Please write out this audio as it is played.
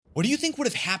What do you think would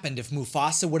have happened if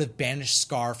Mufasa would have banished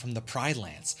Scar from the Pride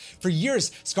Lands? For years,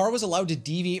 Scar was allowed to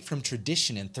deviate from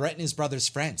tradition and threaten his brother's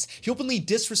friends. He openly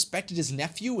disrespected his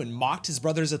nephew and mocked his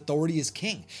brother's authority as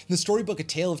king. In the storybook A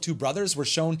Tale of Two Brothers, we're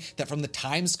shown that from the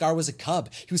time Scar was a cub,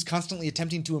 he was constantly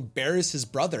attempting to embarrass his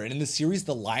brother. And in the series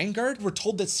The Lion Guard, we're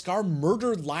told that Scar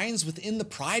murdered lions within the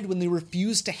Pride when they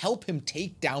refused to help him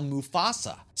take down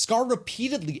Mufasa. Scar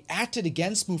repeatedly acted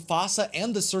against Mufasa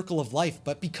and the Circle of Life,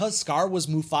 but because Scar was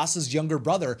Mufasa's younger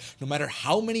brother, no matter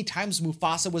how many times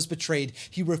Mufasa was betrayed,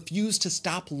 he refused to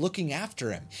stop looking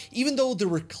after him. Even though there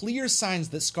were clear signs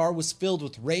that Scar was filled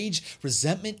with rage,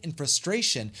 resentment, and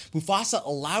frustration, Mufasa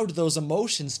allowed those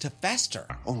emotions to fester.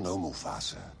 Oh no,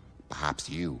 Mufasa. Perhaps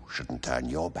you shouldn't turn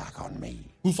your back on me.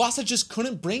 Mufasa just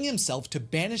couldn't bring himself to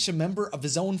banish a member of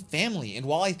his own family, and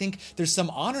while I think there's some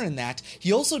honor in that,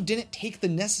 he also didn't take the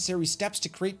necessary steps to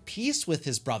create peace with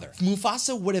his brother. If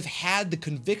Mufasa would have had the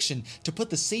conviction to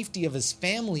put the safety of his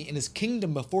family and his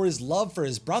kingdom before his love for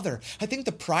his brother, I think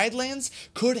the Pride Lands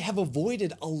could have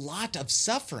avoided a lot of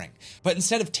suffering. But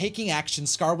instead of taking action,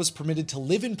 Scar was permitted to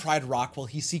live in Pride Rock while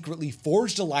he secretly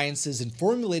forged alliances and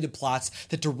formulated plots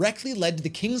that directly led to the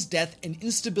king's death and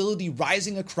instability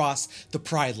rising across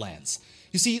the Pride Lands.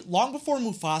 You see, long before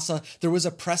Mufasa, there was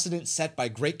a precedent set by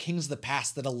great kings of the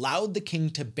past that allowed the king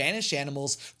to banish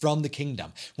animals from the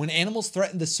kingdom. When animals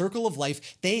threatened the Circle of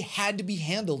Life, they had to be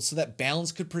handled so that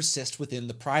balance could persist within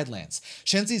the Pride Lands.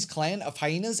 Shenzi's clan of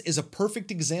hyenas is a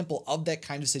perfect example of that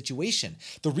kind of situation.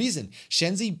 The reason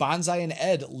Shenzi, Banzai, and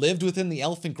Ed lived within the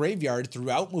elephant graveyard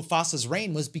throughout Mufasa's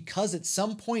reign was because at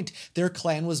some point their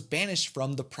clan was banished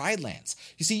from the Pride Lands.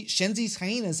 You see, Shenzi's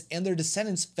hyenas and their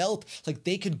descendants felt like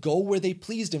they could go where they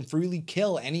pleased and freely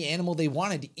kill any animal they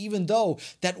wanted, even though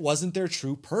that wasn't their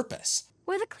true purpose.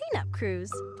 We're the cleanup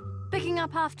crews, picking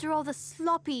up after all the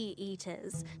sloppy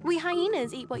eaters. We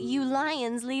hyenas eat what you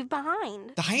lions leave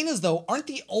behind. The hyenas, though, aren't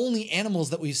the only animals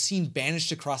that we've seen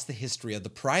banished across the history of the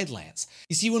Pride Lands.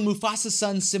 You see, when Mufasa's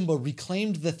son Simba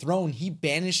reclaimed the throne, he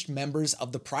banished members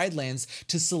of the Pride Lands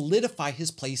to solidify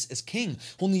his place as king.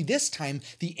 Only this time,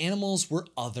 the animals were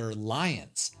other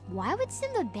lions. Why would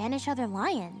Simba banish other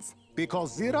lions?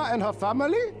 Because Zira and her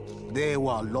family, they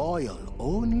were loyal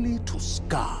only to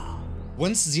Scar.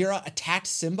 Once Zira attacked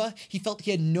Simba, he felt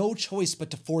he had no choice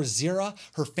but to force Zira,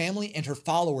 her family, and her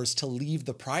followers to leave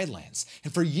the Pride Lands.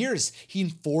 And for years, he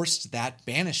enforced that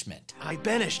banishment. I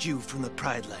banished you from the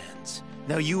Pride Lands.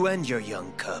 Now you and your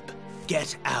young cub.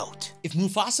 Get out. If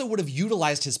Mufasa would have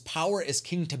utilized his power as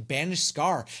king to banish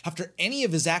Scar after any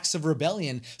of his acts of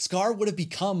rebellion, Scar would have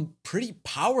become pretty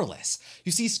powerless.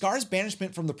 You see, Scar's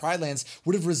banishment from the Pride Lands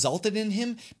would have resulted in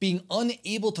him being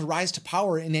unable to rise to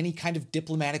power in any kind of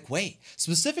diplomatic way.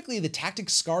 Specifically, the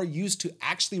tactics Scar used to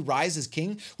actually rise as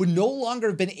king would no longer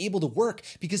have been able to work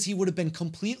because he would have been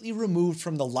completely removed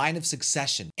from the line of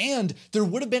succession. And there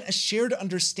would have been a shared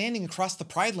understanding across the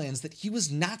Pride Lands that he was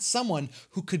not someone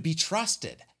who could be trusted.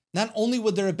 Not only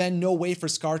would there have been no way for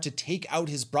Scar to take out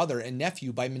his brother and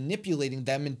nephew by manipulating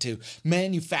them into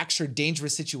manufactured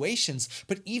dangerous situations,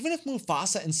 but even if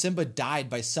Mufasa and Simba died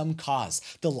by some cause,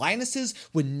 the lionesses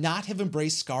would not have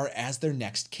embraced Scar as their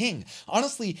next king.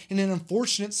 Honestly, in an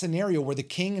unfortunate scenario where the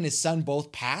king and his son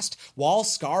both passed while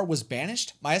Scar was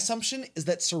banished, my assumption is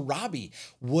that Sarabi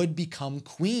would become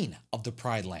queen of the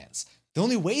Pride Lands. The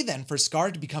only way then for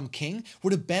Scar to become king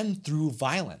would have been through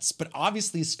violence, but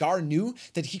obviously Scar knew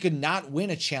that he could not win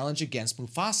a challenge against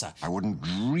Mufasa. I wouldn't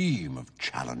dream of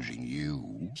challenging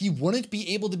you. He wouldn't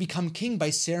be able to become king by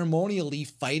ceremonially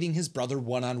fighting his brother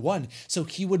one-on-one, so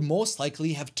he would most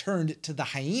likely have turned to the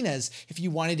hyenas if he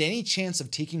wanted any chance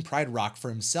of taking Pride Rock for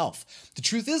himself. The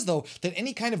truth is, though, that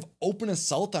any kind of open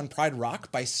assault on Pride Rock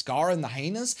by Scar and the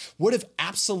hyenas would have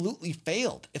absolutely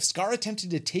failed. If Scar attempted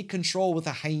to take control with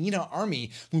a hyena army,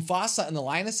 Mufasa and the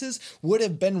lionesses would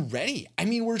have been ready. I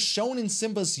mean, we're shown in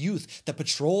Simba's youth that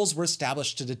patrols were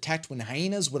established to detect when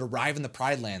hyenas would arrive in the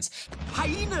Pride Lands.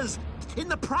 Hyenas in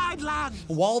the Pride Land!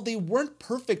 While they weren't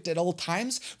perfect at all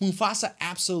times, Mufasa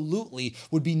absolutely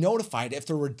would be notified if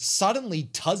there were suddenly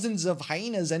dozens of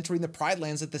hyenas entering the Pride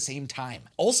Lands at the same time.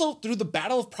 Also, through the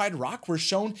Battle of Pride Rock, we're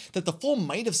shown that the full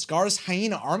might of Scar's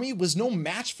hyena army was no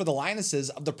match for the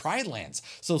lionesses of the Pride Lands,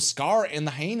 so Scar and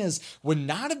the hyenas would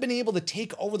not have been able to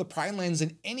take over the Pride Lands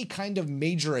in any kind of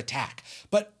major attack.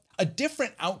 But a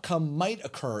different outcome might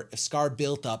occur if Scar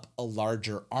built up a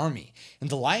larger army. In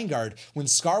the Lion Guard, when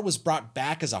Scar was brought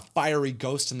back as a fiery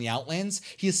ghost in the Outlands,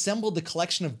 he assembled a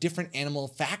collection of different animal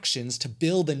factions to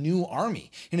build a new army.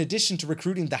 In addition to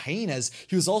recruiting the hyenas,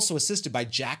 he was also assisted by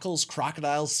jackals,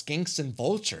 crocodiles, skinks, and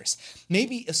vultures.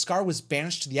 Maybe if Scar was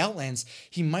banished to the Outlands,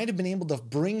 he might have been able to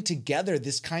bring together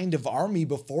this kind of army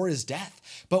before his death.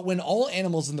 But when all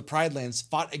animals in the Pride Lands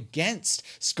fought against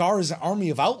Scar's army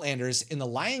of Outlanders in the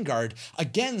Lion Guard,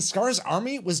 again, Scar's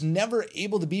army was never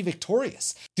able to be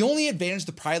victorious. The only advantage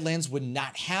the Pride Lands would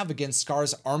not have against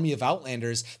Scar's army of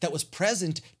Outlanders that was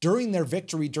present during their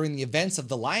victory during the events of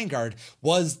the Lion Guard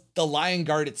was the Lion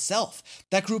Guard itself.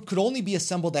 That group could only be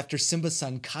assembled after Simba's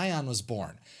son Kion was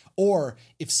born, or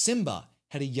if Simba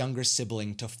had a younger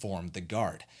sibling to form the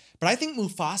Guard. But I think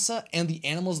Mufasa and the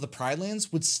animals of the Pride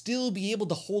Lands would still be able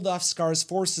to hold off Scar's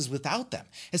forces without them,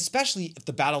 especially if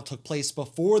the battle took place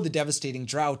before the devastating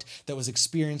drought that was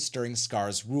experienced during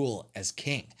Scar's rule as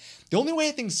king. The only way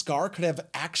I think Scar could have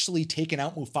actually taken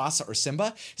out Mufasa or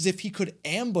Simba is if he could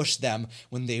ambush them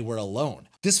when they were alone.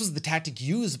 This was the tactic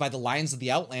used by the Lions of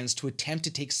the Outlands to attempt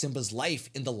to take Simba's life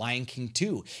in The Lion King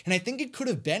 2, and I think it could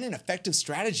have been an effective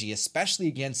strategy, especially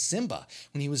against Simba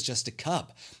when he was just a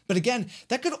cub. But again,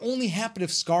 that could only happen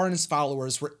if Scar and his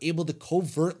followers were able to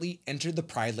covertly enter the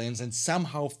Pride Lands and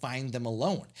somehow find them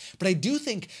alone. But I do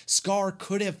think Scar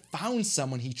could have found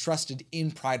someone he trusted in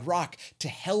Pride Rock to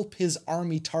help his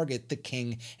army target the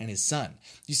king and his son.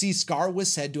 You see, Scar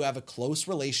was said to have a close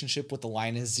relationship with the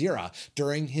lioness Zira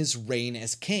during his reign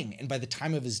as king, and by the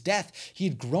time of his death, he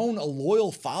had grown a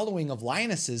loyal following of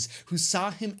lionesses who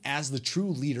saw him as the true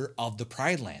leader of the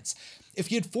Pride Lands. If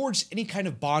he had forged any kind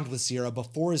of bond with Zira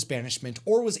before his banishment,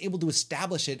 or was able to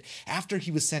establish it after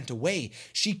he was sent away,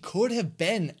 she could have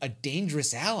been a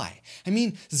dangerous ally. I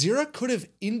mean, Zira could have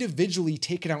individually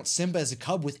taken out Simba as a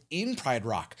cub within Pride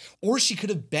Rock, or she could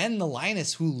have been the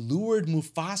lioness who lured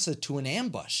Mufasa to an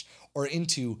ambush, or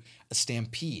into a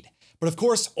stampede. But of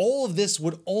course, all of this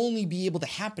would only be able to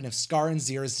happen if Scar and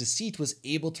Zira's deceit was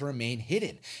able to remain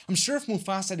hidden. I'm sure if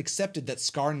Mufasa had accepted that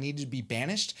Scar needed to be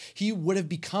banished, he would have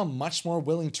become much more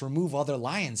willing to remove other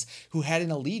lions who had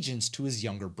an allegiance to his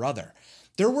younger brother.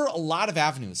 There were a lot of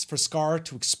avenues for Scar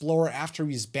to explore after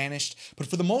he was banished, but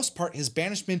for the most part, his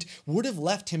banishment would have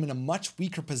left him in a much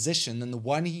weaker position than the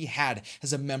one he had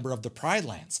as a member of the Pride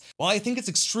Lands. While I think it's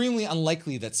extremely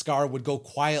unlikely that Scar would go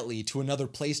quietly to another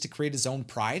place to create his own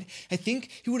pride, I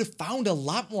think he would have found a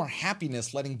lot more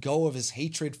happiness letting go of his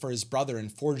hatred for his brother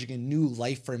and forging a new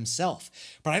life for himself.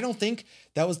 But I don't think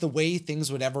that was the way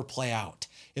things would ever play out.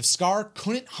 If Scar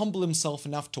couldn't humble himself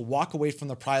enough to walk away from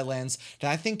the Pride Lands,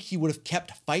 then I think he would have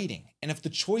kept fighting. And if the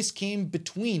choice came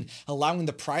between allowing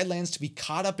the Pride Lands to be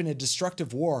caught up in a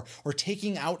destructive war or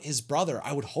taking out his brother,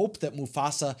 I would hope that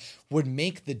Mufasa would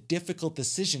make the difficult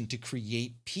decision to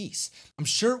create peace. I'm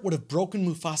sure it would have broken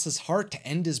Mufasa's heart to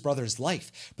end his brother's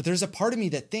life, but there's a part of me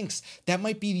that thinks that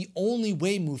might be the only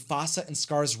way Mufasa and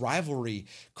Scar's rivalry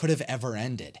could have ever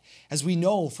ended. As we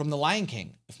know from The Lion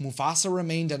King, if Mufasa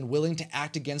remained unwilling to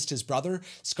act against his brother,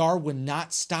 Scar would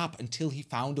not stop until he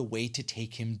found a way to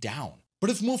take him down. But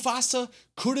if Mufasa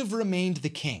could have remained the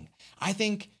king, I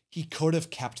think he could have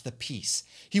kept the peace.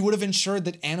 He would have ensured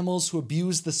that animals who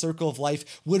abused the circle of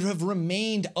life would have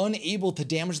remained unable to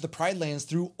damage the Pride Lands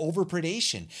through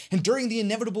overpredation. And during the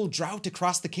inevitable drought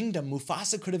across the kingdom,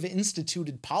 Mufasa could have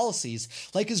instituted policies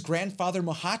like his grandfather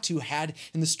Mohatu had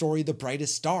in the story The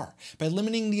Brightest Star. By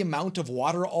limiting the amount of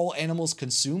water all animals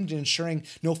consumed and ensuring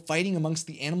no fighting amongst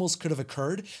the animals could have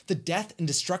occurred, the death and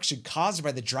destruction caused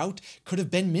by the drought could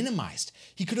have been minimized.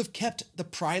 He could have kept the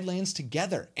Pride Lands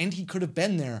together, and he could have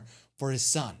been there for his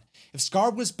son. If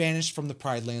Scar was banished from the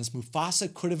Pride Lands,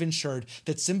 Mufasa could have ensured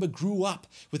that Simba grew up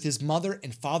with his mother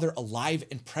and father alive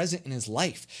and present in his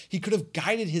life. He could have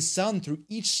guided his son through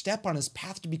each step on his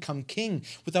path to become king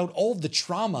without all of the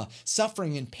trauma,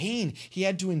 suffering, and pain he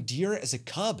had to endure as a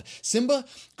cub. Simba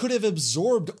could have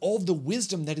absorbed all of the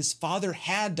wisdom that his father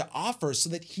had to offer so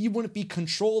that he wouldn't be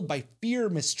controlled by fear,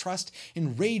 mistrust,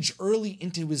 and rage early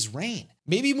into his reign.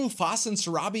 Maybe Mufasa and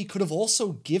Sarabi could have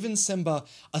also given Simba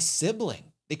a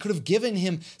sibling. They could have given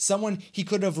him someone he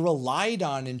could have relied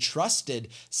on and trusted,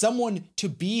 someone to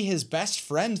be his best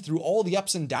friend through all the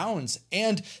ups and downs.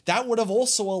 And that would have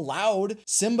also allowed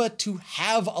Simba to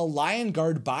have a lion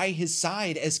guard by his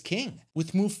side as king.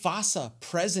 With Mufasa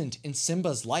present in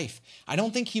Simba's life, I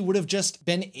don't think he would have just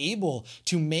been able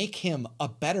to make him a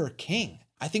better king.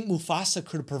 I think Mufasa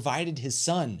could have provided his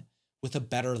son with a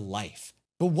better life.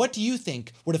 But what do you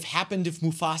think would have happened if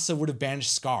Mufasa would have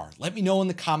banished Scar? Let me know in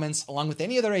the comments, along with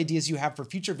any other ideas you have for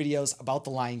future videos about The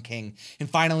Lion King. And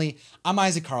finally, I'm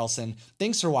Isaac Carlson.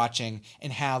 Thanks for watching,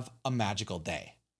 and have a magical day.